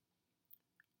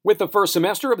With the first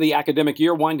semester of the academic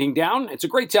year winding down, it's a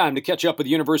great time to catch up with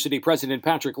University President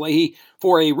Patrick Leahy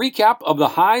for a recap of the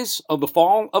highs of the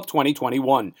fall of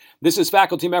 2021. This is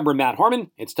faculty member Matt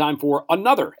Harmon. It's time for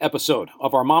another episode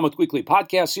of our Monmouth Weekly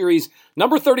podcast series,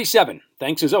 number 37.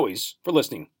 Thanks as always for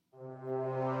listening.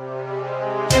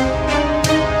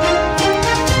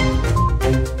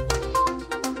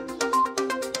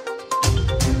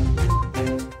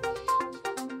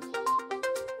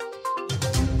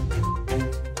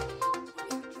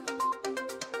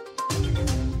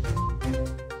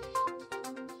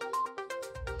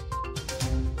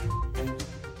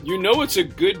 You know it's a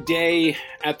good day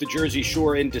at the Jersey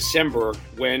Shore in December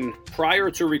when, prior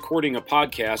to recording a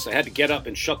podcast, I had to get up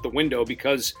and shut the window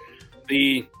because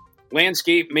the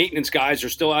landscape maintenance guys are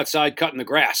still outside cutting the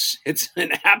grass. It's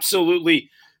an absolutely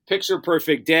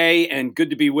picture-perfect day and good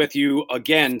to be with you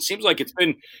again. Seems like it's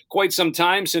been quite some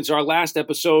time since our last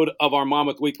episode of our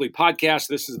Monmouth Weekly podcast.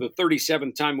 This is the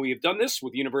 37th time we have done this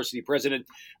with University President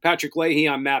Patrick Leahy.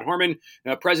 I'm Matt Harmon.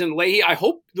 President Leahy, I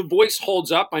hope the voice holds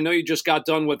up. I know you just got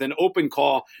done with an open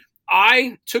call.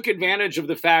 I took advantage of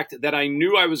the fact that I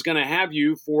knew I was going to have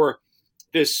you for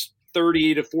this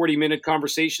 30 to 40-minute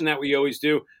conversation that we always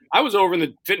do. I was over in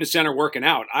the fitness center working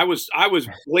out. I was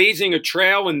blazing a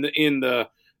trail in the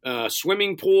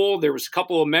swimming pool. There was a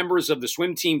couple of members of the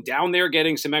swim team down there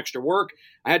getting some extra work.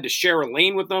 I had to share a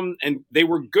lane with them, and they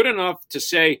were good enough to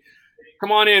say,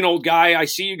 "Come on in, old guy. I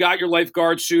see you got your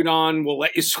lifeguard suit on. We'll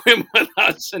let you swim with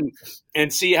us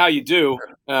and see how you do."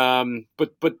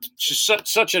 But just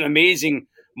such an amazing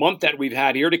month that we've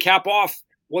had here to cap off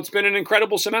what's been an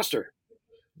incredible semester.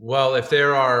 Well, if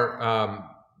there are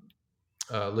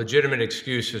legitimate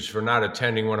excuses for not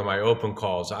attending one of my open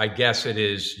calls, I guess it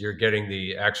is you're getting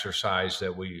the exercise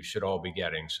that we should all be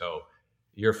getting. So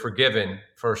you're forgiven,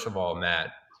 first of all,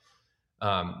 Matt.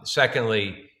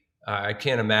 Secondly, I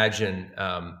can't imagine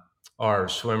our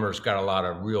swimmers got a lot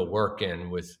of real work in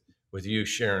with you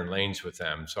sharing lanes with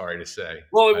them, sorry to say.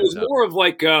 Well, it was more of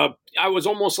like I was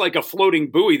almost like a floating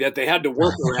buoy that they had to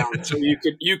work around, so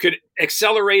you could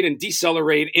accelerate and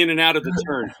decelerate in and out of the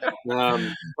turn.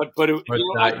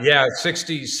 Yeah,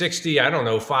 60, I don't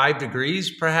know, 5 degrees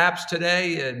perhaps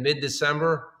today in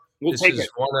mid-December. This is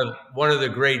one of the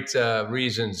great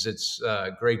reasons it's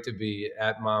great to be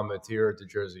at Monmouth here at the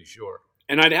Jersey Shore.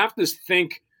 And I'd have to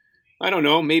think, I don't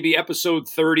know, maybe episode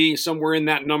 30, somewhere in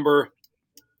that number.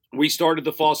 We started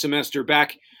the fall semester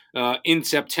back in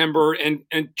September, and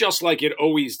just like it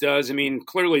always does, I mean,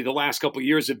 clearly the last couple of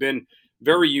years have been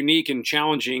very unique and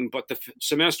challenging, but the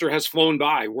semester has flown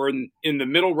by. We're in the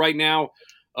middle right now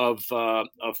of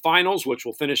finals, which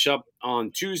will finish up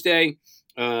on Tuesday.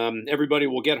 Everybody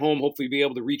will get home, hopefully be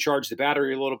able to recharge the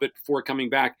battery a little bit before coming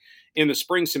back in the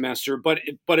spring semester. But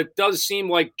it does seem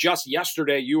like just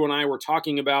yesterday you and I were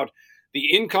talking about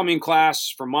the incoming class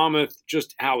for Monmouth,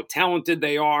 just how talented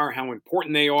they are, how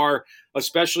important they are,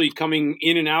 especially coming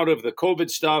in and out of the COVID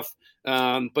stuff.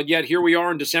 But yet here we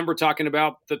are in December talking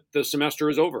about the semester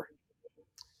is over.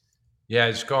 Yeah,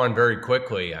 it's gone very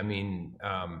quickly. I mean,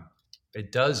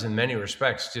 it does in many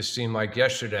respects just seem like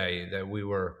yesterday that we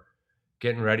were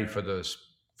getting ready for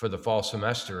the fall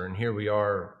semester. And here we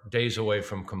are days away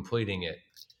from completing it.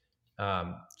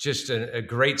 Just a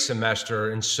great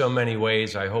semester in so many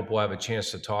ways. I hope we'll have a chance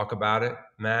to talk about it,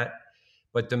 Matt.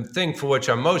 But the thing for which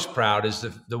I'm most proud is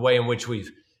the way in which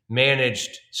we've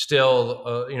managed still,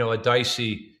 a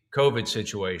dicey COVID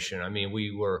situation. I mean,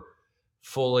 we were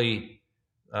fully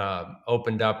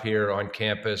opened up here on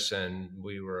campus, and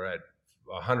we were at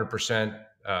 100%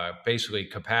 basically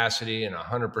capacity and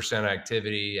 100%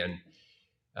 activity. And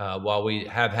while we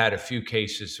have had a few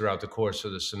cases throughout the course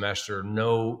of the semester,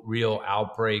 no real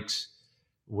outbreaks,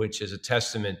 which is a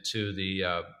testament to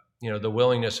the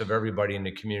willingness of everybody in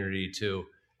the community to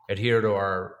adhere to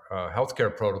our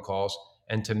healthcare protocols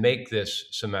and to make this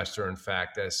semester, in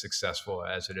fact, as successful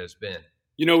as it has been.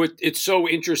 You know, it's so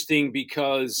interesting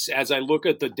because as I look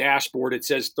at the dashboard, it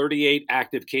says 38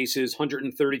 active cases,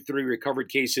 133 recovered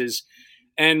cases.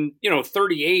 And,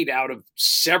 38 out of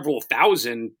several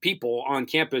thousand people on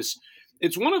campus.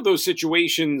 It's one of those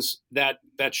situations that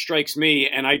strikes me,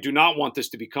 and I do not want this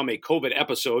to become a COVID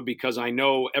episode because I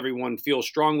know everyone feels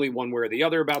strongly one way or the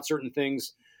other about certain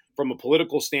things from a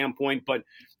political standpoint. But,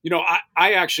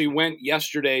 I actually went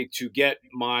yesterday to get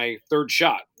my third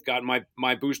shot, got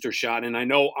my booster shot. And I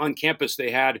know on campus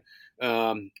they had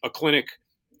a clinic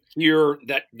here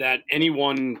that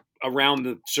anyone around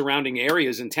the surrounding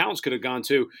areas and towns could have gone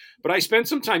to. But I spent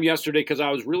some time yesterday because I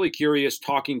was really curious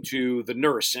talking to the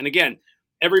nurse. And again,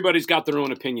 everybody's got their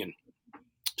own opinion.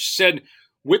 She said,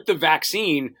 with the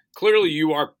vaccine, clearly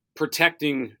you are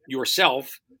protecting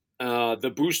yourself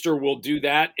The booster will do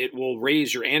that. It will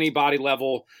raise your antibody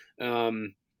level.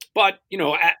 But,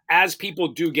 as people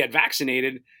do get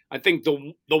vaccinated, I think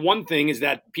the one thing is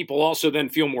that people also then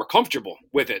feel more comfortable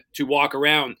with it to walk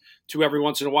around, to every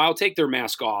once in a while take their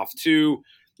mask off, to,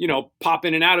 pop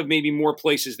in and out of maybe more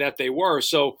places that they were.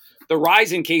 So the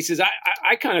rise in cases,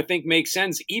 I kind of think makes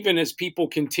sense, even as people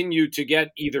continue to get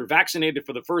either vaccinated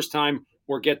for the first time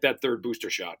or get that third booster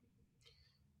shot.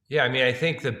 Yeah, I mean, I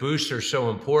think the booster is so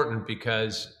important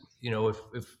because,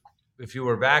 if you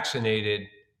were vaccinated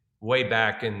way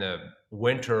back in the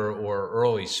winter or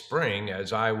early spring,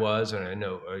 as I was, and I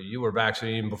know you were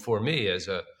vaccinated even before me as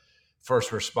a first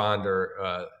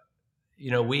responder,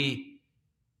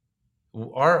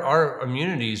 our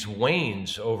immunities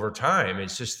wanes over time.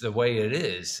 It's just the way it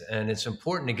is, and it's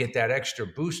important to get that extra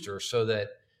booster so that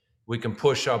we can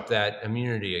push up that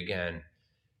immunity again.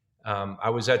 I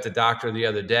was at the doctor the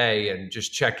other day and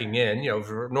just checking in,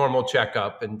 for a normal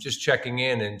checkup, and just checking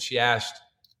in. And she asked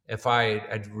if I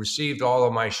had received all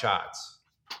of my shots.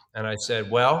 And I said,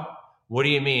 well, what do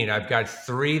you mean? I've got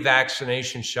 3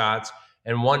 vaccination shots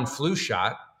and 1 flu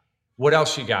shot. What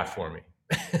else you got for me?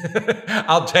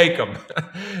 I'll take them.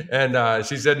 And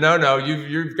she said, no,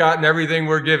 you've gotten everything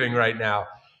we're giving right now.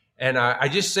 And I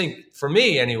just think, for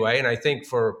me anyway, and I think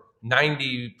for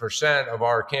 90% of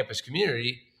our campus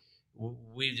community,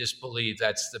 we just believe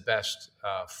that's the best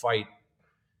fight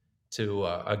to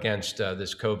against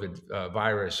this COVID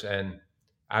virus. And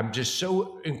I'm just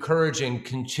so encouraging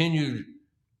continued,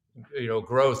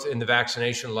 growth in the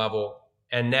vaccination level,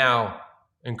 and now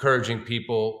encouraging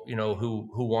people,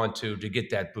 who want to get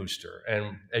that booster.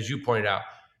 And as you pointed out,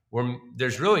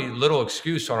 there's really little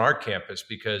excuse on our campus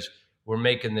because we're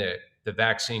making the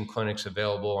vaccine clinics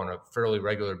available on a fairly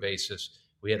regular basis.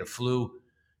 We had a flu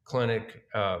clinic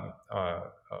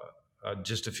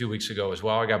just a few weeks ago as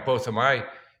well. I got both of my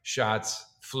shots,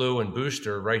 flu and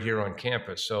booster, right here on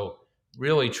campus. So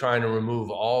really trying to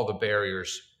remove all the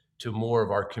barriers to more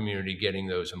of our community getting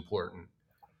those important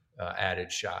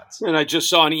added shots. And I just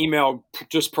saw an email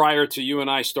just prior to you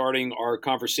and I starting our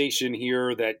conversation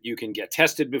here that you can get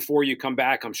tested before you come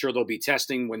back. I'm sure there'll be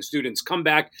testing when students come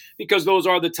back, because those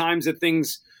are the times that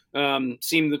things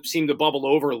seem to bubble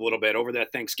over a little bit over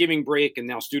that Thanksgiving break. And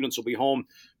now students will be home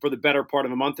for the better part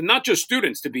of a month. And not just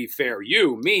students, to be fair,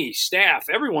 you, me, staff,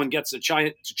 everyone gets a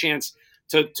chance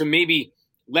to maybe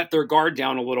let their guard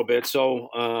down a little bit. So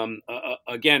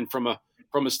again, from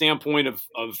a standpoint of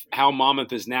how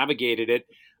Monmouth has navigated it,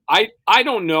 I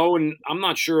don't know, and I'm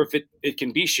not sure if it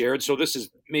can be shared. So this is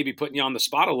maybe putting you on the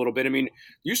spot a little bit. I mean,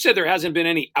 you said there hasn't been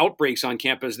any outbreaks on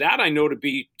campus. That I know to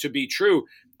be true.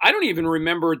 I don't even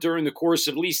remember during the course,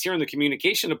 at least here in the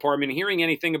communication department, hearing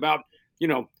anything about,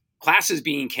 classes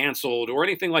being canceled or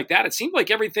anything like that. It seemed like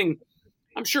everything,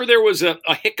 I'm sure there was a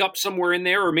hiccup somewhere in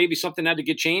there, or maybe something had to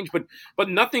get changed, but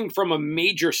nothing from a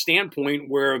major standpoint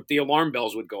where the alarm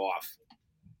bells would go off.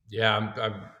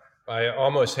 Yeah, I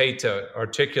almost hate to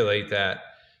articulate that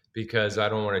because I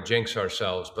don't want to jinx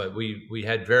ourselves, but we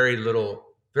had very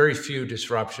few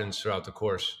disruptions throughout the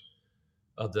course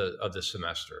of the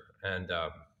semester, and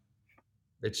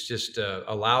it's just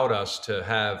allowed us to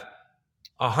have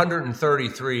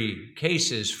 133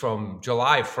 cases from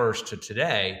July 1st to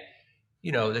today.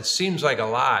 That seems like a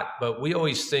lot, but we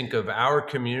always think of our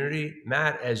community,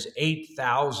 Matt, as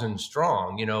 8,000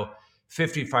 strong.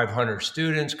 5,500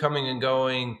 students coming and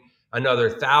going, another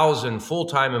 1,000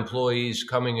 full-time employees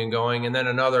coming and going, and then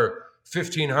another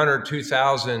 1,500,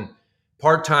 2,000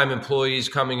 part-time employees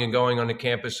coming and going on the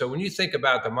campus. So when you think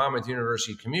about the Monmouth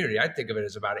University community, I think of it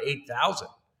as about 8,000.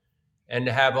 And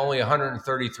to have only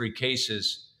 133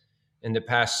 cases in the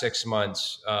past 6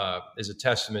 months is a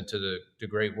testament to the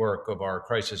great work of our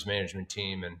crisis management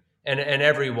team and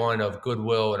everyone of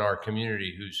goodwill in our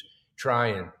community who's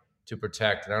trying to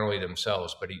protect not only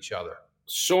themselves, but each other.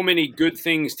 So many good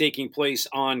things taking place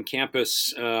on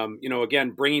campus.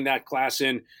 Again, bringing that class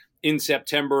in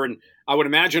September. And I would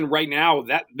imagine right now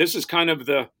that this is kind of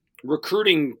the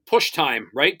recruiting push time,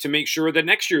 right? To make sure that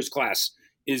next year's class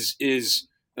is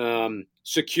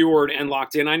secured and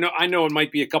locked in. I know it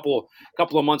might be a couple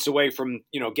of months away from,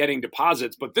 getting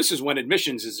deposits, but this is when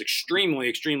admissions is extremely,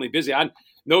 extremely busy. I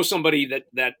know somebody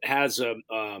that has a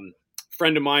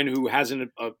friend of mine who has a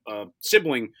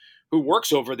sibling who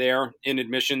works over there in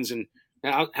admissions. And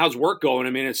how's work going? I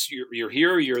mean, it's you're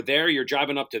here, you're there, you're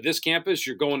driving up to this campus,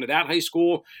 you're going to that high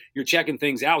school, you're checking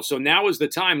things out. So now is the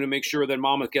time to make sure that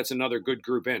Monmouth gets another good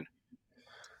group in.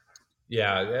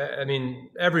 Yeah, I mean,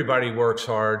 everybody works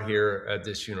hard here at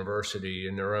this university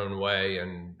in their own way,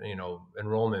 and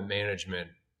enrollment management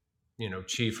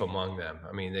chief among them.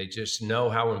 I mean, they just know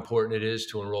how important it is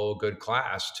to enroll a good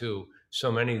class to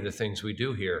so many of the things we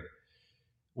do here.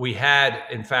 We had,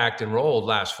 in fact, enrolled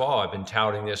last fall. I've been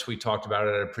touting this. We talked about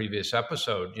it at a previous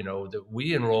episode, that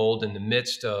we enrolled in the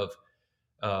midst of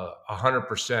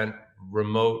 100%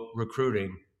 remote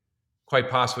recruiting, quite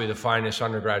possibly the finest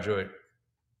undergraduate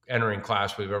entering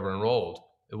class we've ever enrolled.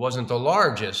 It wasn't the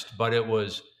largest, but it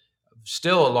was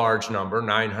still a large number,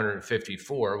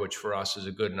 954, which for us is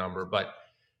a good number, but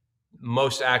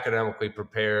most academically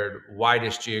prepared,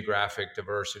 widest geographic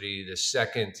diversity, the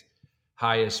second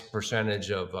highest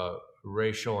percentage of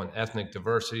racial and ethnic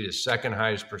diversity, the second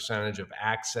highest percentage of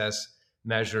access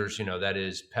measures, that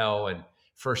is Pell and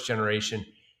first generation.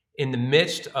 In the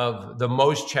midst of the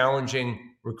most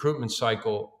challenging recruitment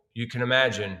cycle you can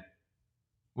imagine,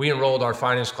 we enrolled our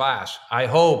finest class. I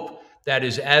hope that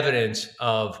is evidence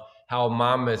of how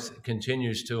Monmouth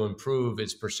continues to improve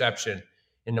its perception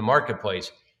in the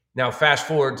marketplace. Now, fast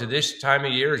forward to this time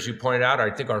of year, as you pointed out,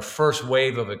 I think our first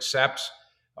wave of accepts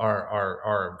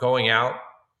are going out,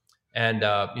 and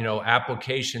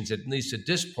applications, at least at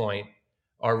this point,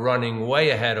 are running way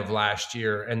ahead of last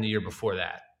year and the year before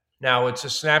that. Now, it's a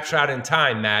snapshot in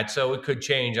time, Matt, so it could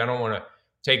change. I don't want to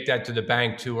take that to the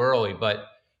bank too early, but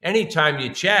anytime you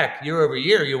check year over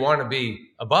year, you want to be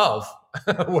above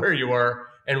where you were,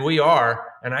 and we are.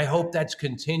 And I hope that's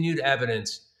continued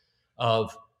evidence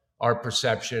of our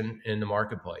perception in the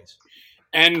marketplace.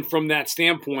 And from that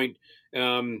standpoint,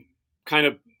 kind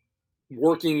of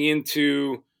working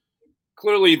into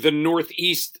clearly the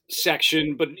Northeast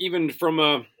section, but even from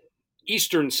a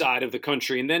eastern side of the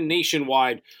country and then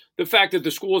nationwide, the fact that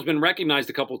the school has been recognized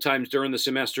a couple of times during the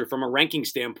semester from a ranking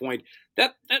standpoint,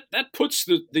 that puts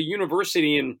the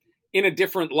university in a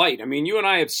different light. I mean, you and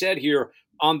I have said here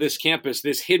on this campus,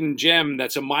 this hidden gem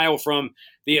that's a mile from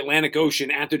the Atlantic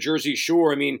Ocean at the Jersey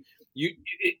Shore. I mean,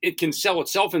 it can sell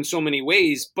itself in so many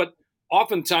ways, but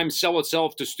oftentimes sell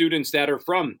itself to students that are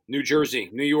from New Jersey,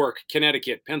 New York,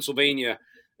 Connecticut, Pennsylvania.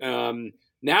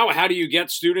 Now, how do you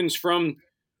get students from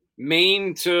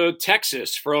Maine to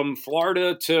Texas, from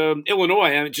Florida to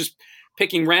Illinois? I mean, just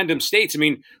picking random states. I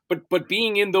mean, but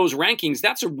being in those rankings,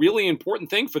 that's a really important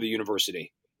thing for the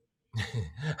university.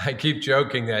 I keep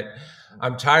joking that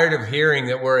I'm tired of hearing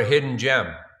that we're a hidden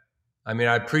gem. I mean,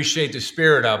 I appreciate the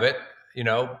spirit of it,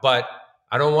 but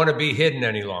I don't want to be hidden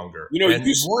any longer.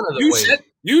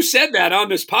 You said that on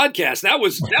this podcast. That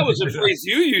was a phrase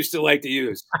you used to like to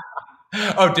use.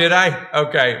 Oh, did I?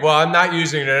 Okay. Well, I'm not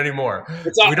using it anymore.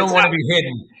 We don't want to be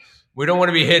hidden. We don't want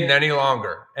to be hidden any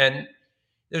longer. And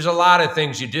there's a lot of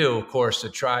things you do, of course, to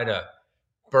try to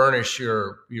burnish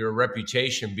your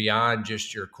reputation beyond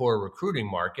just your core recruiting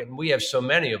market. And we have so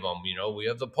many of them. We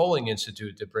have the Polling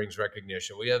Institute that brings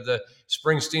recognition. We have the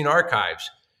Springsteen Archives.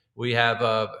 We have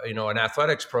an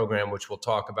athletics program, which we'll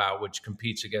talk about, which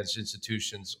competes against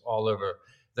institutions all over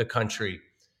the country.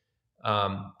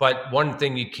 But one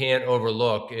thing you can't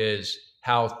overlook is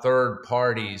how third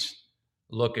parties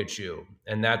look at you.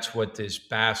 And that's what this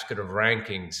basket of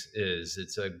rankings is.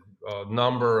 It's a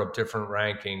number of different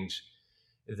rankings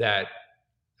that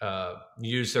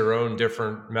use their own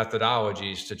different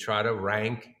methodologies to try to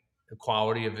rank the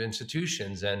quality of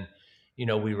institutions. And,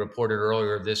 we reported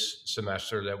earlier this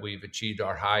semester that we've achieved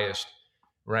our highest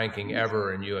ranking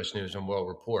ever in U.S. News and World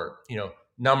Report,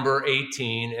 number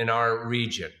 18 in our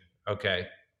region. Okay.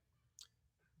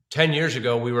 10 years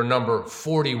ago, we were number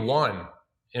 41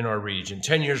 in our region.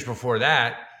 10 years before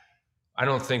that, I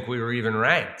don't think we were even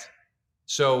ranked.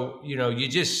 So, you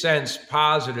just sense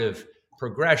positive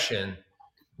progression.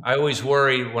 I always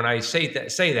worry when I say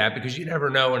that because you never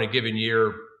know in a given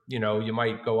year, you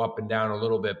might go up and down a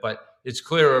little bit, but it's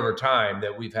clear over time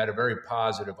that we've had a very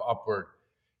positive upward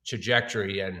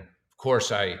trajectory. And of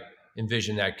course, I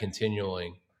envision that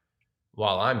continuing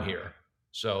while I'm here.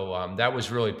 So that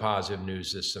was really positive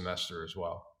news this semester as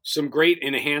well. Some great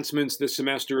enhancements this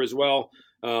semester as well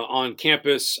on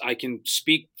campus. I can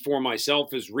speak for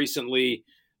myself as recently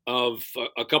of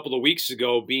a couple of weeks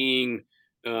ago being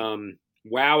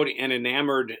wowed and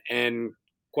enamored and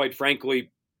quite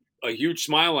frankly, a huge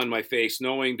smile on my face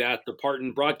knowing that the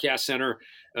Parton Broadcast Center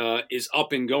is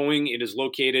up and going. It is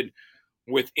located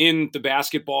within the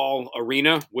basketball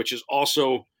arena, which is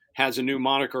also has a new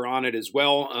moniker on it as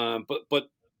well. But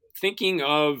thinking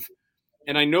of,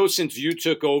 and I know since you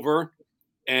took over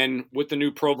and with the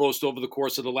new provost over the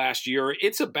course of the last year,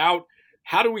 it's about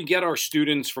how do we get our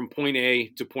students from point A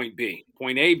to point B?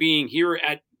 Point A being here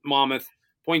at Monmouth,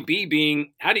 point B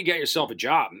being how do you get yourself a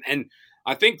job? And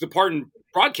I think the Parton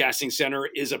Broadcasting Center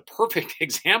is a perfect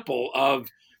example of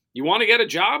You want to get a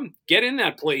job? Get in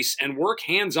that place and work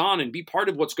hands-on and be part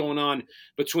of what's going on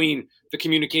between the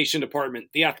communication department,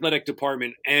 the athletic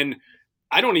department, and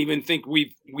I don't even think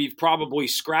we've probably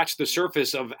scratched the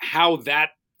surface of how that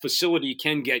facility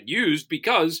can get used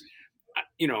because,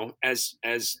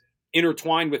 as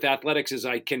intertwined with athletics as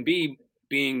I can be,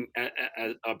 being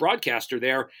a broadcaster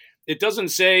there, it doesn't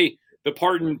say the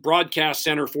Parton Broadcast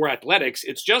Center for Athletics.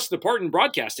 It's just the Parton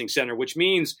Broadcasting Center, which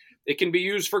means it can be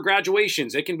used for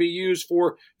graduations. It can be used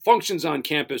for functions on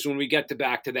campus when we get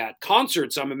back to that.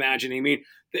 Concerts, I'm imagining. I mean,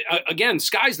 again,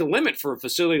 sky's the limit for a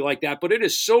facility like that, but it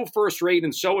is so first rate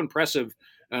and so impressive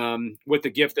with the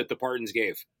gift that the Partons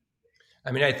gave.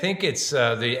 I mean, I think it's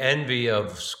the envy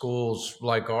of schools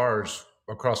like ours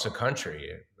across the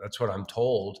country. That's what I'm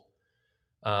told.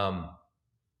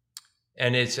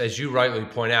 And it's, as you rightly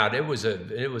point out, it was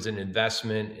an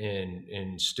investment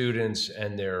in students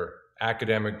and their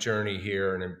academic journey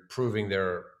here and improving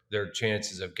their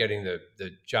chances of getting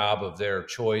the job of their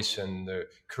choice and the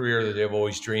career that they've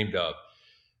always dreamed of.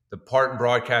 The Parton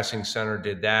Broadcasting Center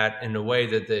did that in a way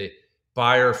that the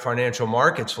Bayer Financial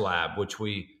Markets Lab, which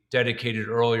we dedicated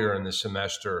earlier in the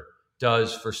semester,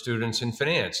 does for students in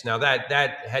finance. Now that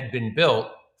had been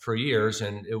built for years,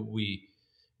 and we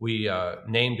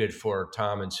named it for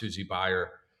Tom and Susie Bayer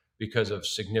because of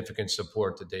significant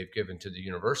support that they've given to the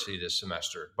university this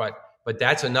semester. But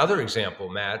that's another example,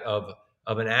 Matt, of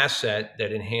an asset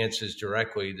that enhances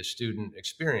directly the student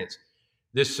experience.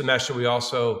 This semester, we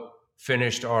also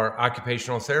finished our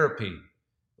occupational therapy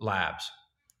labs.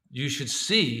 You should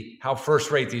see how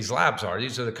first-rate these labs are.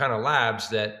 These are the kind of labs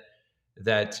that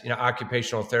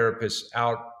occupational therapists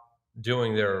out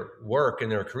doing their work in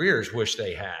their careers wish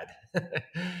they had.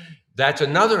 That's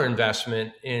another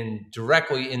investment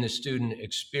directly in the student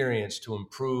experience to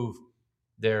improve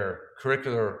their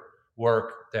curricular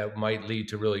work that might lead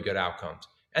to really good outcomes.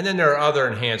 And then there are other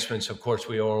enhancements, of course,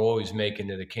 we are always making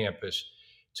to the campus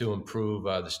to improve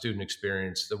the student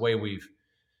experience. The way we've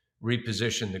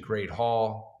repositioned the Great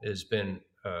Hall has been,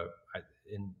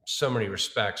 in so many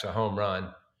respects, a home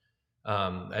run.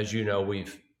 As you know,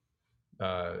 we've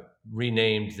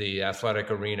renamed the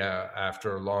athletic arena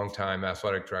after longtime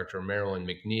athletic director Marilyn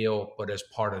McNeil. But as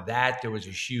part of that, there was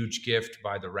a huge gift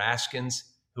by the Raskins,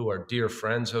 who are dear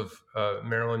friends of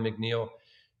Marilyn McNeil,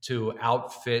 to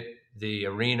outfit the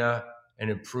arena and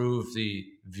improve the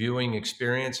viewing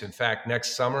experience. In fact,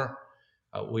 next summer,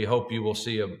 we hope you will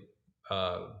see a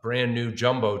brand new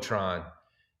Jumbotron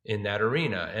in that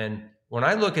arena. And when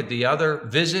I look at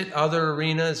visit other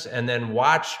arenas and then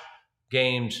watch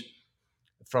games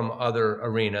from other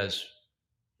arenas,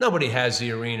 nobody has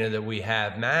the arena that we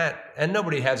have, Matt, and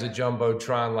nobody has a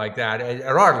Jumbotron like that at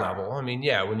our level. I mean,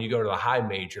 yeah, when you go to the high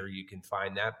major, you can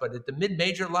find that. But at the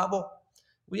mid-major level,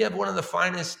 we have one of the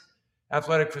finest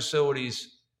athletic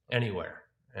facilities anywhere.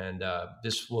 And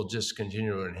this will just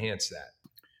continue to enhance that.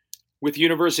 With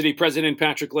University President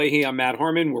Patrick Leahy, I'm Matt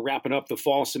Harmon. We're wrapping up the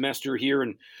fall semester here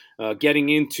and getting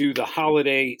into the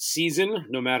holiday season.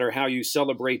 No matter how you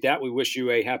celebrate that, we wish you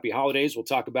a happy holidays. We'll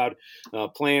talk about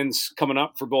plans coming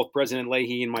up for both President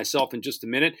Leahy and myself in just a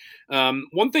minute.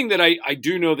 One thing that I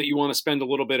do know that you want to spend a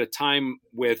little bit of time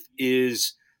with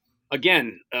is,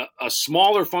 again, a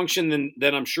smaller function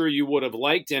than I'm sure you would have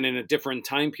liked, and in a different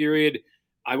time period.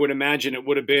 I would imagine it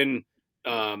would have been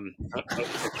a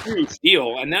huge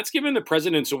deal, and that's given the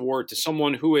President's Award to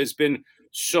someone who has been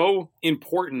so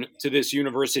important to this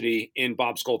university in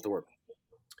Bob Sculthorpe.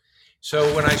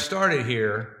 So when I started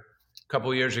here a couple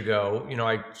of years ago,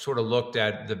 I sort of looked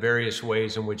at the various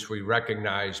ways in which we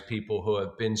recognize people who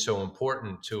have been so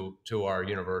important to our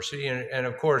university, and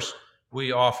of course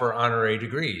we offer honorary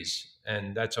degrees,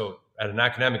 and that's at an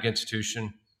academic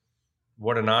institution.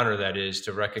 What an honor that is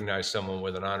to recognize someone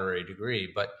with an honorary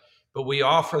degree, but we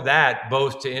offer that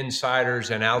both to insiders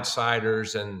and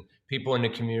outsiders and people in the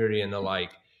community and the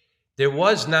like. There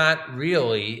was not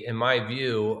really, in my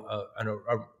view,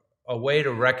 a way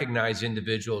to recognize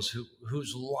individuals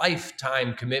whose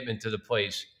lifetime commitment to the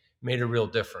place made a real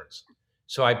difference.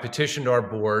 So I petitioned our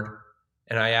board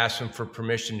and I asked them for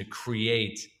permission to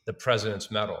create the President's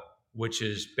Medal, which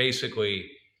is basically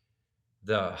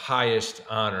the highest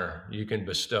honor you can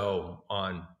bestow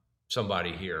on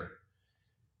somebody here.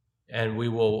 And we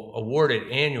will award it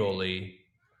annually,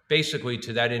 basically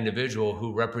to that individual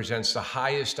who represents the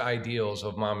highest ideals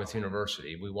of Monmouth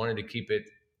University. We wanted to keep it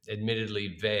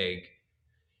admittedly vague.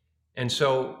 And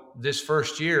so this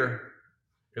first year,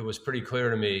 it was pretty clear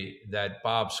to me that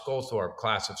Bob Sculthorpe,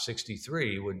 class of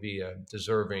 63, would be a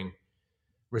deserving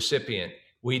recipient.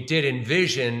 We did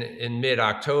envision in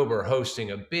mid-October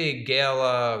hosting a big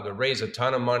gala to raise a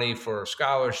ton of money for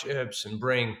scholarships and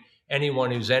bring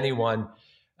anyone who's anyone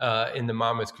in the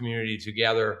Monmouth community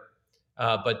together.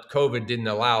 But COVID didn't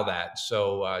allow that.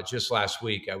 So just last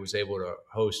week, I was able to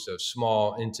host a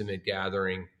small, intimate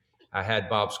gathering. I had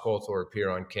Bob Sculthorpe here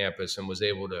on campus and was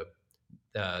able to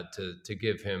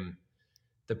give him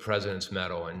the President's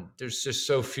Medal. And there's just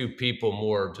so few people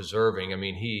more deserving. I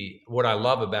mean, what I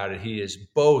love about it, he is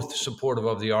both supportive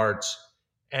of the arts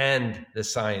and the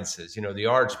sciences. You know, the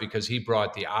arts because he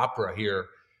brought the opera here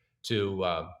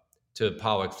to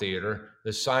Pollock Theater.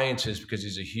 The sciences because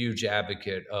he's a huge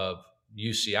advocate of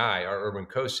UCI, our Urban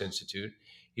Coast Institute.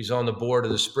 He's on the board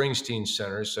of the Springsteen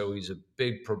Center, so he's a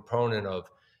big proponent of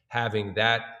having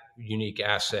that unique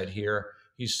asset here.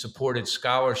 He's supported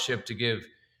scholarship to give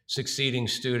succeeding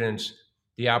students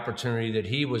the opportunity that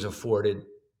he was afforded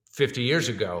 50 years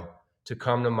ago to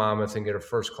come to Monmouth and get a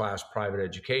first-class private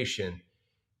education,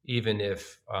 even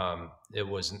if it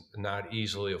was not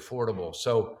easily affordable.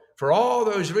 So for all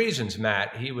those reasons,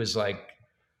 Matt, he was like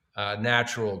a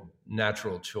natural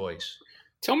choice.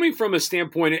 Tell me from a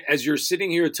standpoint, as you're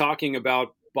sitting here talking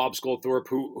about Bob Sculthorpe,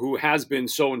 who has been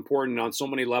so important on so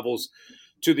many levels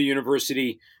to the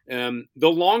university, the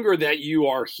longer that you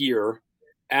are here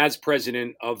as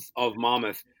president of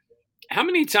Monmouth, how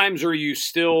many times are you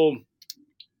still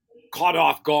caught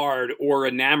off guard or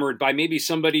enamored by maybe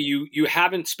somebody you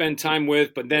haven't spent time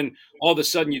with, but then all of a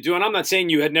sudden you do? And I'm not saying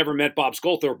you had never met Bob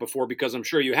Sculthorpe before, because I'm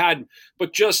sure you had,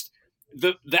 but just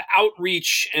the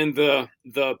outreach and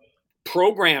the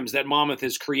programs that Monmouth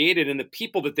has created and the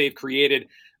people that they've created.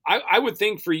 I would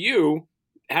think for you,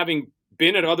 having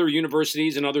been at other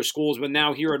universities and other schools, but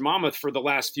now here at Monmouth for the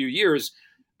last few years,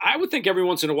 I would think every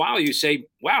once in a while you say,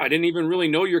 wow, I didn't even really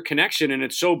know your connection, and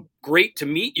it's so great to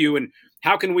meet you, and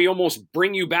how can we almost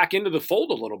bring you back into the fold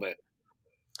a little bit?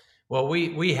 Well,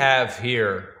 we have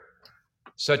here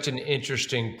such an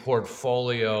interesting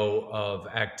portfolio of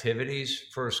activities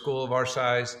for a school of our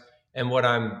size. And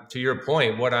to your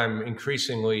point, what I'm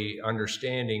increasingly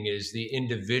understanding is the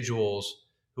individuals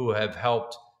who have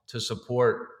helped to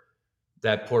support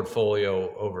that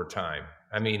portfolio over time.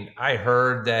 I mean, I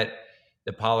heard that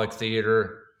the Pollock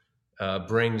Theater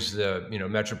brings the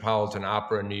Metropolitan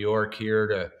Opera in New York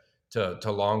here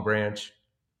to Long Branch,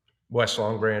 West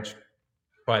Long Branch,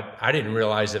 but I didn't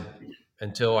realize it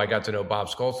until I got to know Bob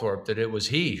Sculthorpe that it was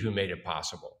he who made it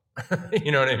possible.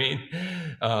 You know what I mean?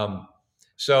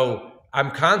 So I'm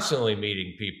constantly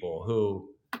meeting people who,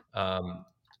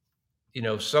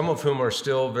 some of whom are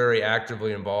still very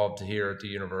actively involved here at the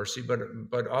university,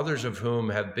 but others of whom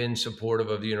have been supportive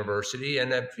of the university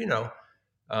and have,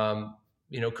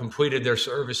 completed their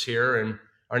service here and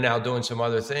are now doing some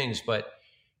other things. But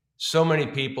so many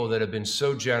people that have been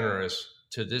so generous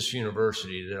to this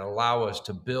university that allow us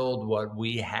to build what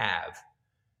we have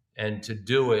and to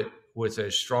do it with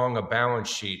as strong a balance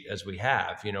sheet as we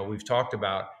have. We've talked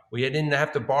about, we didn't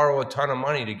have to borrow a ton of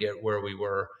money to get where we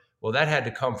were. Well, that had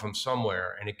to come from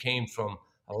somewhere, and it came from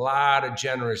a lot of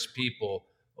generous people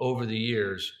over the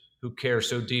years who care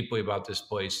so deeply about this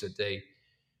place that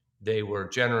they were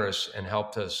generous and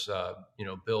helped us,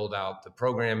 build out the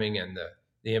programming and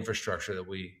the infrastructure that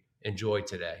we enjoy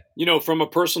today. From a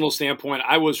personal standpoint,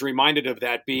 I was reminded of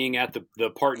that being at the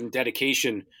Parton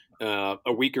dedication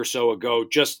a week or so ago,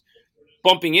 just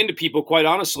bumping into people, quite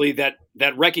honestly, that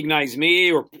recognize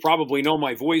me or probably know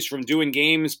my voice from doing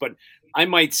games, but I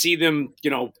might see them,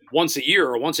 once a year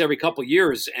or once every couple of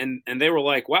years. And they were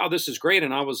like, wow, this is great.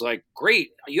 And I was like, great.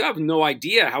 You have no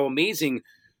idea how amazing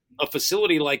a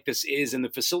facility like this is and the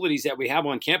facilities that we have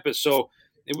on campus. So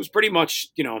it was pretty much,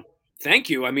 thank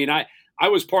you. I mean, I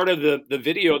was part of the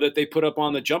video that they put up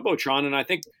on the Jumbotron. And I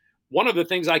think one of the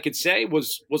things I could say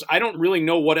was I don't really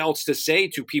know what else to say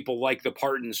to people like the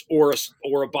Partons or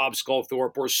a Bob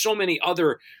Sculthorpe or so many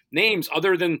other names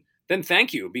other than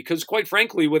thank you. Because quite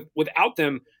frankly, without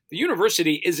them, the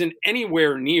university isn't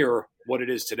anywhere near what it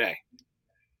is today.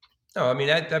 No, I mean,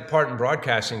 that Parton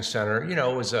Broadcasting Center,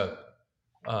 was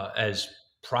as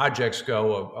projects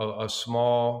go, a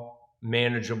small,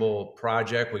 manageable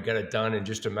project. We got it done in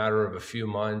just a matter of a few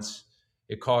months.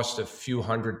 It cost a few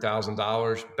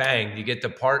 $100,000. Bang, you get the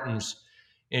Partons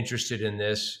interested in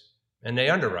this, and they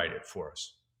underwrite it for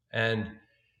us. And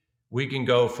we can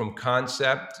go from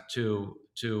concept to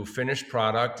finished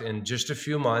product in just a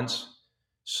few months,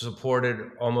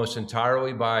 supported almost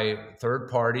entirely by a third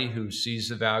party who sees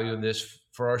the value of this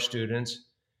for our students.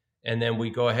 And then we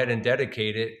go ahead and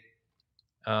dedicate it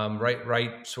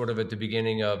right sort of at the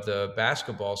beginning of the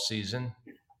basketball season.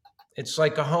 It's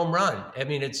like a home run. I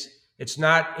mean, it's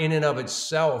not in and of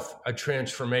itself a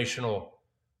transformational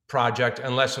project,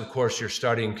 unless, of course, you're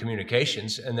studying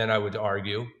communications. And then I would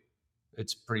argue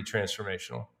it's pretty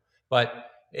transformational.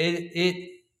 But it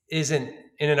isn't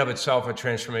in and of itself a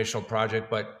transformational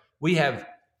project, but we have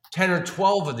 10 or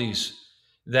 12 of these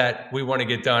that we want to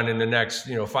get done in the next,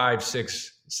 5,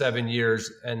 6, 7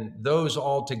 years. And those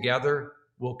all together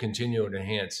will continue to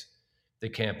enhance the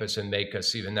campus and make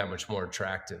us even that much more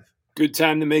attractive. Good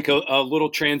time to make a little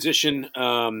transition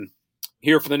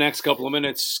here for the next couple of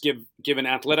minutes. Give an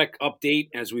athletic update,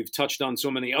 as we've touched on so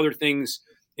many other things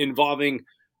involving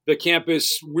the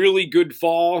campus. Really good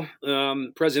fall,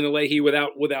 President Leahy,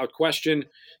 without question.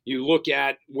 You look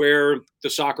at where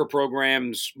the soccer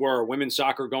programs were: women's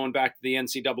soccer going back to the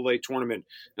NCAA tournament,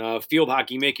 field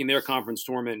hockey making their conference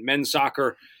tournament, men's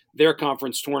soccer their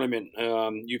conference tournament.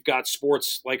 You've got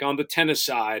sports like on the tennis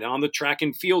side, on the track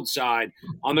and field side,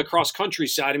 on the cross country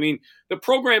side. I mean, the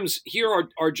programs here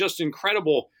are just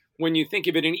incredible when you think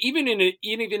of it. And even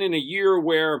in a year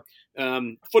where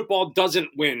football doesn't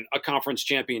win a conference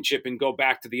championship and go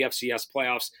back to the FCS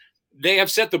playoffs, they have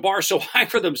set the bar so high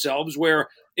for themselves where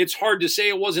it's hard to say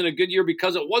it wasn't a good year,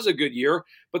 because it was a good year.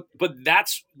 But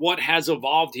that's what has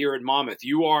evolved here at Monmouth.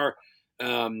 You are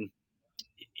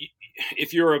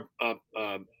if you're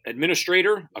a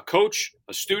administrator, a coach,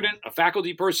 a student, a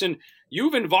faculty person,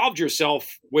 you've involved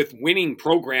yourself with winning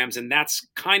programs, and that's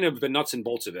kind of the nuts and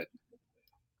bolts of it.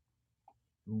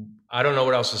 I don't know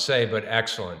what else to say, but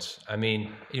excellence. I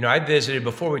mean, I visited,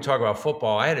 before we talk about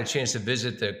football, I had a chance to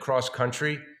visit the cross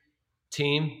country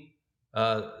team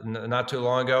not too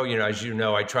long ago. As you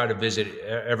know, I try to visit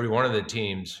every one of the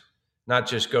teams, not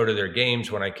just go to their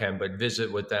games when I can, but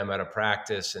visit with them at a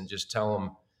practice and just tell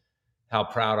them how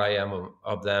proud I am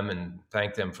of them and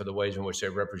thank them for the ways in which they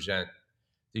represent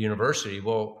the university.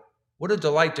 Well, what a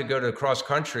delight to go to cross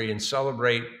country and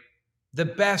celebrate the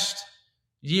best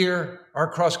year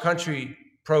our cross country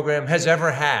program has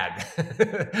ever had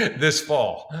this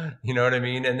fall. You know what I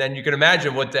mean? And then you can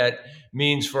imagine what that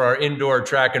means for our indoor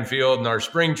track and field and our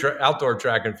spring outdoor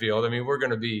track and field. I mean, we're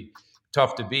going to be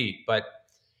tough to beat. But,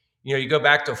 you go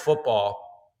back to football,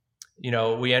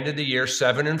 we ended the year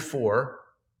 7-4.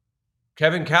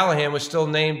 Kevin Callahan was still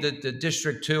named the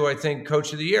District 2, I think,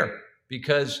 Coach of the Year,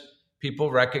 because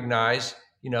people recognize,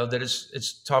 that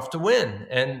it's tough to win,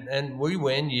 and we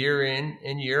win year in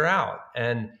and year out.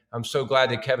 And I'm so glad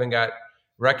that Kevin got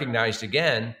recognized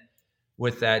again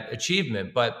with that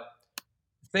achievement. But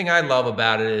the thing I love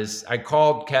about it is I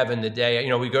called Kevin the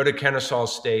day, we go to Kennesaw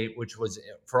State, which was,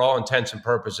 for all intents and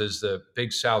purposes, the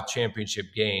Big South championship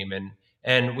game,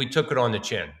 and we took it on the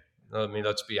chin. I mean,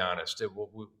 let's be honest. It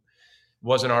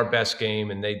wasn't our best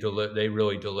game, and they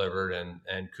really delivered,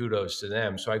 and kudos to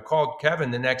them. So I called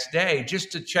Kevin the next day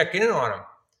just to check in on him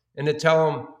and to tell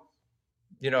him,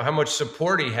 how much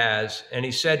support he has. And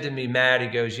he said to me, Matt, he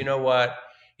goes, you know what?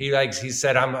 He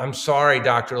said, I'm sorry,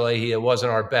 Dr. Leahy, it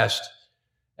wasn't our best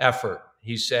effort.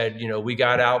 He said, we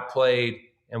got outplayed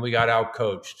and we got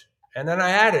outcoached. And then I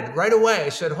added right away, I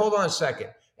said, hold on a second.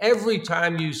 Every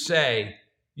time you say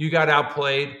you got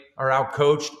outplayed or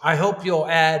outcoached, I hope you'll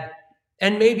add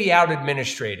and maybe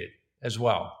out-administrated as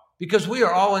well, because we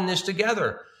are all in this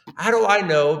together. How do I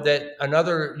know that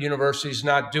another university is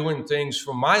not doing things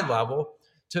from my level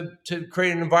to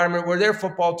create an environment where their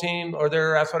football team or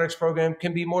their athletics program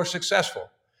can be more successful?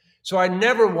 So I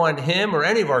never want him or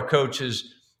any of our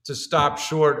coaches to stop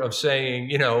short of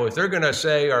saying, if they're going to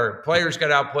say our players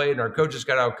got outplayed and our coaches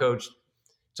got outcoached,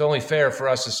 it's only fair for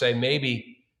us to say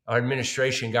maybe our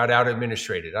administration got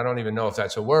out-administrated. I don't even know if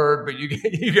that's a word, but you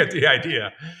get the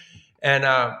idea. And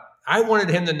I wanted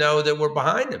him to know that we're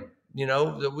behind him,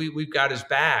 that we've got his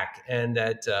back, and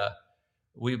that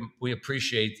we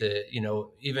appreciate the,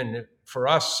 even for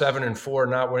us, 7-4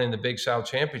 not winning the Big South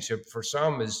championship for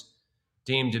some is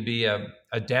deemed to be a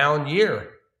down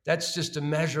year. That's just a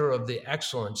measure of the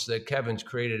excellence that Kevin's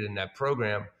created in that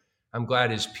program. I'm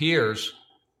glad his peers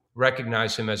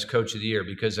recognize him as Coach of the Year,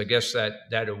 because I guess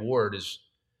that award is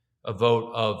a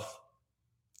vote of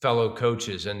fellow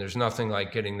coaches, and there's nothing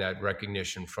like getting that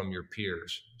recognition from your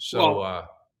peers. So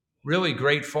really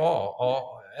great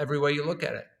fall, every way you look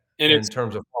at it, and in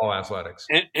terms of fall athletics.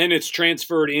 And it's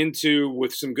transferred into,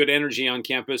 with some good energy on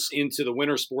campus, into the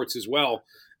winter sports as well.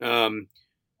 I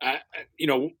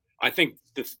think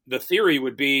the theory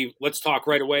would be, let's talk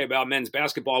right away about men's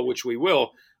basketball, which we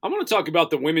will. I want to talk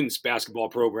about the women's basketball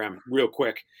program real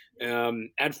quick. At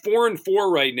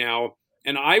 4-4 right now,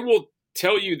 and I will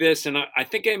tell you this, and I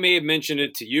think I may have mentioned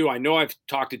it to you. I know I've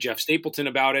talked to Jeff Stapleton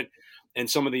about it and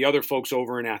some of the other folks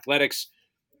over in athletics.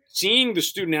 Seeing the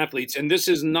student athletes, and this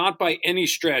is not by any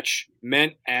stretch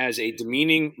meant as a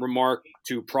demeaning remark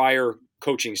to prior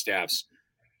coaching staffs,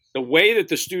 The way that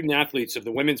the student athletes of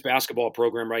the women's basketball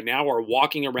program right now are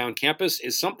walking around campus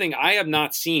is something I have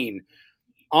not seen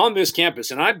on this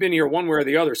campus. And I've been here one way or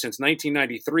the other since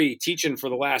 1993, teaching for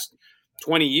the last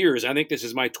 20 years. I think this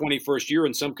is my 21st year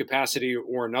in some capacity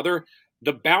or another.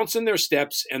 The bounce in their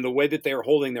steps and the way that they are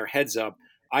holding their heads up,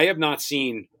 I have not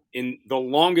seen in the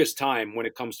longest time when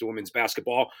it comes to women's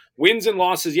basketball. Wins and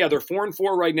losses, yeah, they're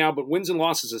 4-4 right now, but wins and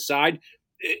losses aside,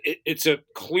 it's a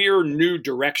clear new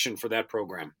direction for that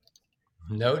program.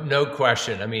 No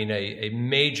question. I mean, a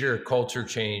major culture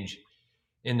change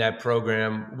in that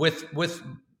program with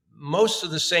most of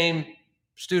the same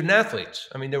student athletes.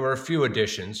 I mean, there were a few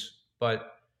additions,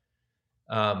 but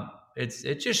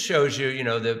it just shows you,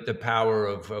 the power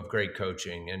of great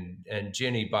coaching. And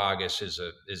Ginny Bogus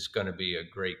is going to be a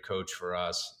great coach for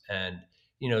us. And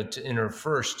in her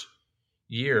first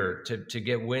year to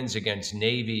get wins against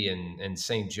Navy and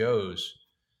St. Joe's,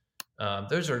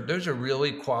 those are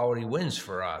really quality wins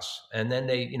for us. And then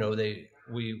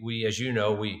we as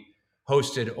we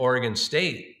hosted Oregon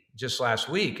State just last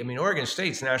week. I mean, Oregon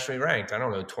State's nationally ranked, I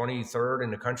don't know, 23rd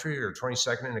in the country or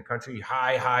 22nd in the country,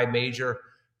 high major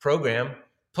program.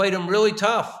 Played them really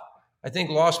tough. I think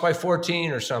lost by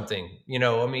 14 or something.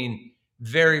 I mean,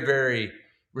 very, very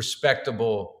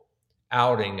respectable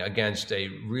outing against a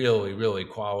really, really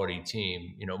quality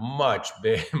team. Much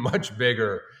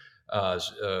bigger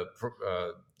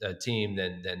team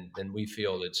than we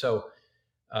fielded.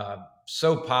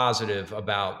 So positive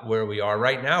about where we are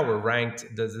right now. We're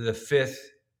ranked the fifth.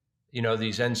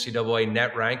 These NCAA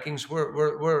net rankings.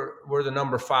 We're the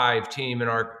number 5 team in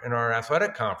our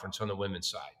athletic conference on the women's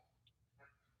side.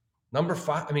 Number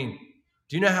 5. I mean,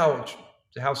 do you know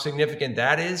how significant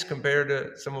that is compared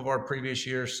to some of our previous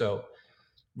years? So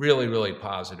really, really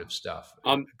positive stuff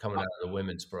coming out of the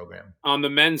women's program. On the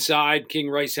men's side, King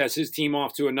Rice has his team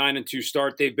off to a 9-2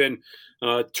 start. They've been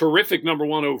terrific number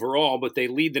 1 overall, but they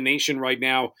lead the nation right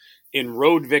now in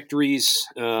road victories.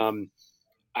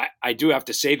 I do have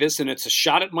to say this, and it's a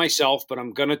shot at myself, but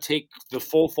I'm going to take the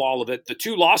full fall of it. The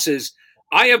 2 losses,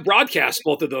 I have broadcast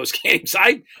both of those games.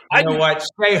 You know what?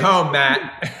 Stay home,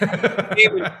 Matt.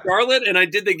 Game in Charlotte, and I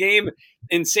did the game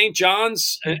in St.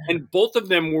 John's, and both of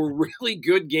them were really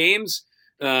good games.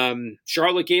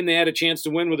 Charlotte game, they had a chance to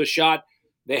win with a shot.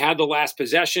 They had the last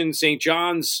possession. St.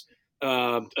 John's,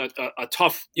 a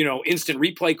tough, instant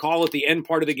replay call at the end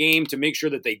part of the game to make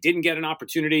sure that they didn't get an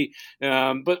opportunity.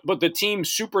 But the team,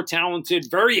 super talented,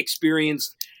 very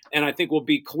experienced, and I think will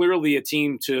be clearly a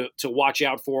team to watch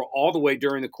out for all the way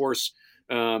during the course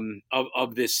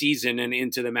of this season and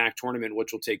into the MAC tournament,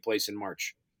 which will take place in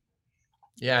March.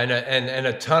 Yeah, and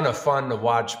a ton of fun to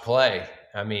watch play.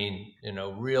 I mean,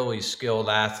 really skilled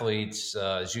athletes,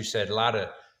 as you said, a lot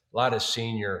of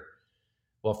senior.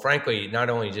 Well, frankly, not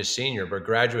only just senior, but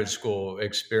graduate school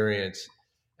experience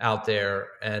out there.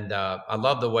 And I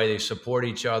love the way they support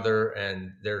each other,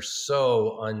 and they're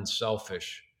so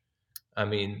unselfish. I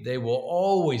mean, they will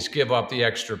always give up the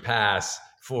extra pass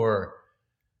for,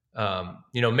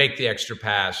 make the extra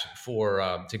pass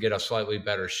for to get a slightly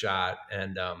better shot.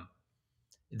 And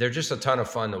they're just a ton of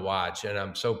fun to watch. And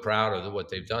I'm so proud of what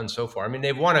they've done so far. I mean,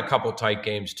 they've won a couple tight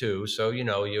games too. So,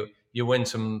 you win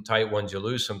some tight ones, you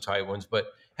lose some tight ones. But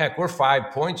heck, we're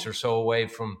 5 points or so away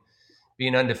from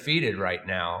being undefeated right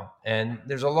now. And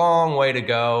there's a long way to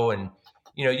go. And,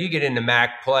 you get into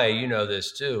MAC play,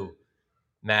 this too,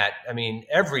 Matt. I mean,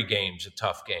 every game's a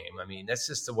tough game. I mean, that's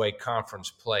just the way conference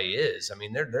play is. I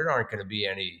mean, there aren't going to be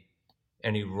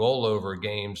any rollover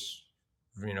games,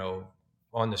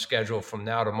 on the schedule from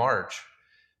now to March.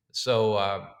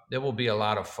 So there will be a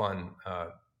lot of fun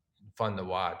to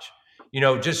watch.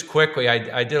 Just quickly,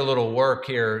 I did a little work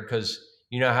here because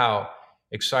you know how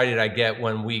excited I get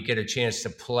when we get a chance to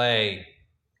play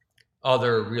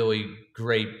other really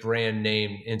great brand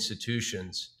name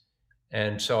institutions.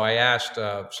 And so I asked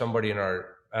somebody in our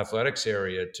athletics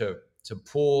area to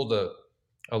pull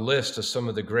a list of some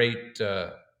of the great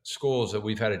schools that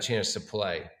we've had a chance to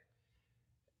play.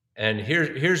 And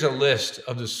here's a list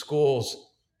of the schools,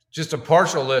 just a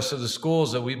partial list of the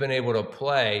schools that we've been able to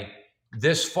play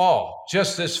this fall,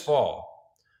 just this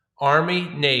fall. Army,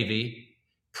 Navy,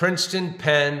 Princeton,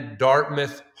 Penn,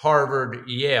 Dartmouth, Harvard,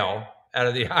 Yale out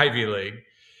of the Ivy League,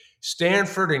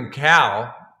 Stanford and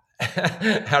Cal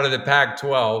out of the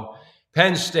Pac-12,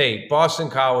 Penn State, Boston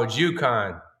College,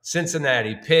 UConn,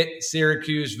 Cincinnati, Pitt,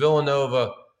 Syracuse,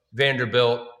 Villanova,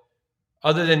 Vanderbilt.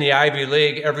 Other than the Ivy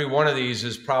League, every one of these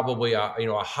is probably a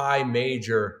high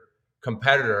major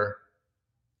competitor,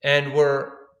 and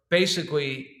we're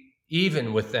basically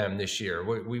even with them this year.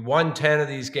 We won 10 of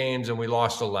these games and we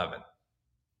lost 11.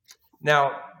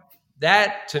 Now,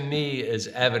 that to me is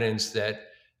evidence that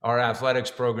our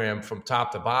athletics program from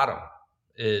top to bottom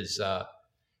is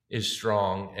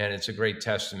strong, and it's a great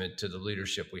testament to the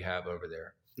leadership we have over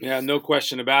there. Yeah, no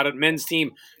question about it. Men's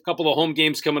team, a couple of home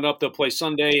games coming up. They'll play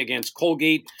Sunday against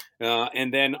Colgate,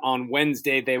 and then on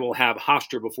Wednesday they will have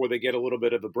Hofstra before they get a little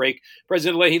bit of a break.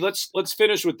 President Leahy, let's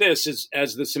finish with this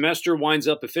as the semester winds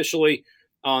up officially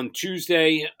on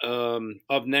Tuesday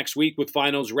of next week with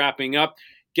finals wrapping up.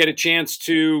 Get a chance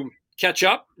to catch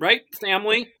up, right?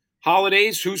 Family,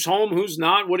 holidays, who's home, who's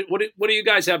not. What do you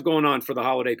guys have going on for the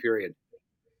holiday period?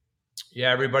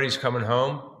 Yeah, everybody's coming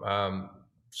home.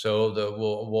 So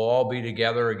we'll all be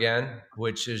together again,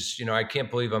 which is, I can't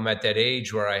believe I'm at that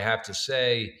age where I have to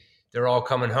say they're all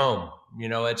coming home.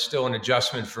 It's still an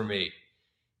adjustment for me.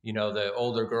 The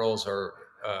older girls are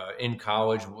in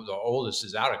college. The oldest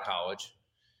is out of college.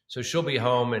 So she'll be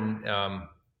home. And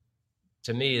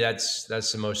to me, that's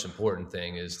the most important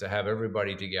thing, is to have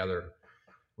everybody together.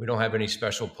 We don't have any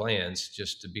special plans,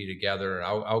 just to be together.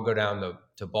 I'll go down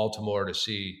to Baltimore to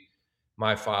see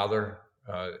my father.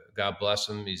 God bless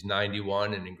him. He's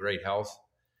 91 and in great health.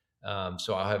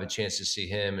 So I'll have a chance to see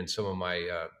him and some of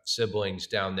my siblings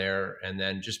down there, and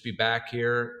then just be back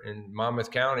here in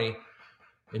Monmouth County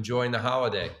enjoying the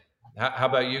holiday. How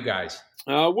about you guys?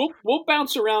 We'll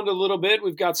bounce around a little bit.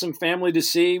 We've got some family to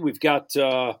see.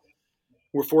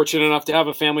 We're fortunate enough to have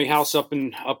a family house up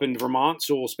in Vermont,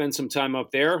 so we'll spend some time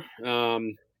up there.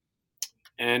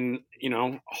 And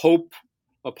hope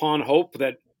upon hope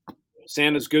that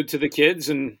Santa's good to the kids,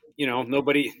 and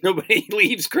nobody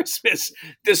leaves Christmas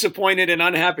disappointed and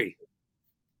unhappy.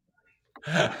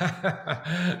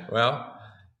 Well,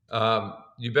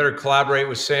 you better collaborate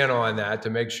with Santa on that to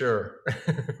make sure.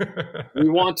 We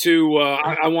want to.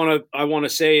 I want to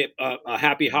say a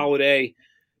happy holiday.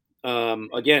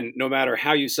 Again, no matter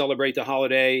how you celebrate the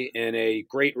holiday, and a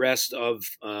great rest of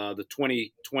the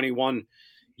 2021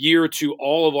 year to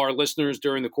all of our listeners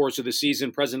during the course of the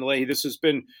season. President Leahy, this has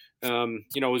been,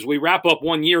 as we wrap up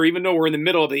one year, even though we're in the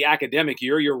middle of the academic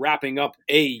year, you're wrapping up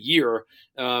a year.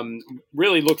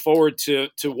 Really look forward to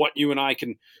what you and I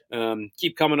can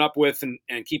keep coming up with,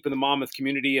 and keeping the Monmouth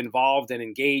community involved and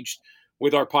engaged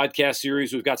with our podcast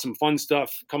series. We've got some fun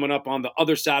stuff coming up on the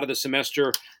other side of the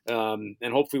semester, and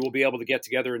hopefully we'll be able to get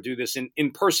together and do this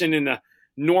in person in a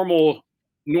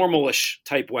normalish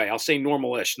type way. I'll say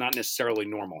normalish, not necessarily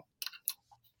normal.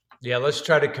 Yeah, let's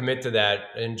try to commit to that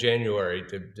in January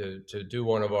to do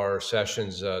one of our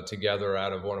sessions together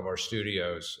out of one of our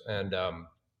studios, and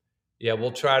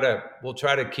we'll try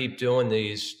to keep doing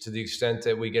these to the extent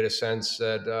that we get a sense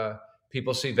that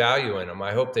people see value in them.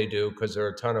 I hope they do, because they're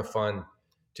a ton of fun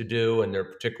to do, and they're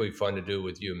particularly fun to do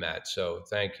with you, Matt. So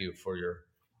thank you for your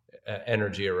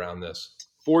energy around this.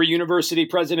 For University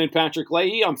President Patrick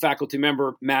Leahy, I'm faculty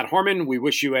member Matt Harmon. We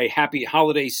wish you a happy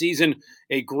holiday season,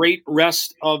 a great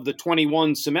rest of the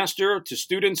 21 semester. To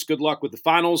students, good luck with the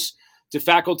finals. To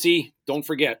faculty, don't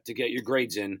forget to get your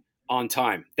grades in on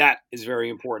time. That is very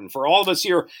important. For all of us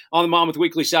here on the Monmouth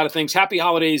Weekly side of things, happy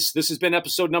holidays. This has been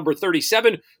episode number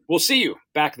 37. We'll see you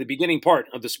back at the beginning part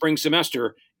of the spring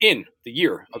semester in the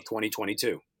year of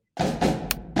 2022.